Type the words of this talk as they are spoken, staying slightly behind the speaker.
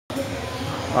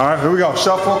All right, here we go.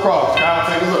 Shuffle across. Kyle,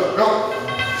 take a look. Go.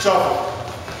 Shuffle.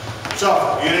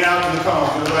 Shuffle. In and out to the cone,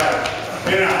 to the left.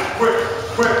 In and out. Quick,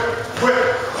 quick, quick,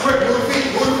 quick. Move the feet,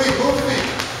 move the feet, move the feet.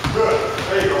 Good.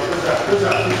 There you go. Good job, good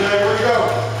job. TJ, where you go?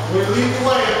 We're gonna lead the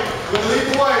way. We're gonna lead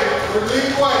the way. We're gonna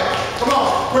lead the way. Come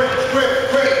on. Quick,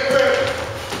 quick, quick, quick.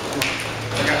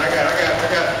 I got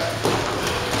it.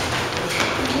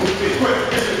 Move the feet, quick.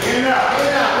 In and out, in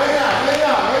and out, in and out, in and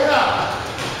out, in and out.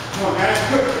 Come on, guys.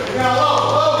 Quick. Now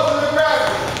low, to the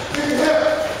gravity. Sink the hip,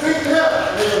 sink the hip.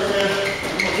 There you go, man.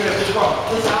 Come on, Ken, just go.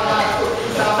 Push outside foot,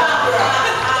 push outside foot out.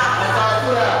 Outside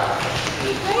foot out.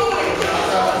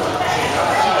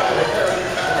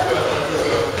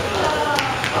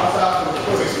 Outside foot.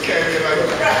 Push, you can't get like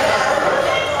that.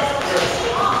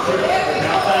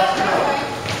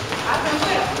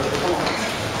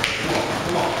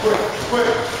 Come on,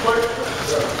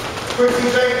 quick,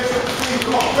 TJ,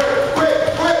 come on, quick.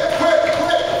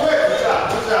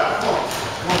 Good job,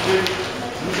 come on, kid.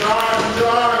 Use your arms.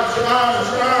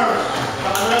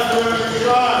 I'm not doing it, use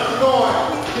your arms.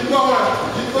 Keep going.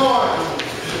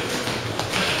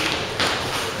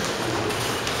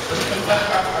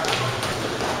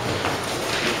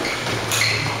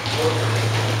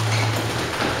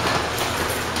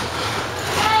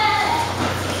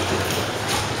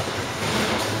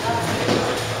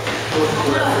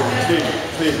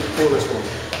 Steve, pull this one.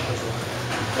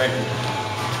 Thank you.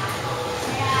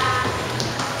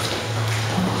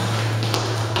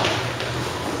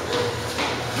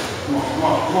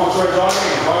 Come on, Trey, dog in.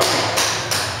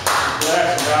 Good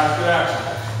action, guys, good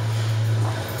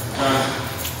action.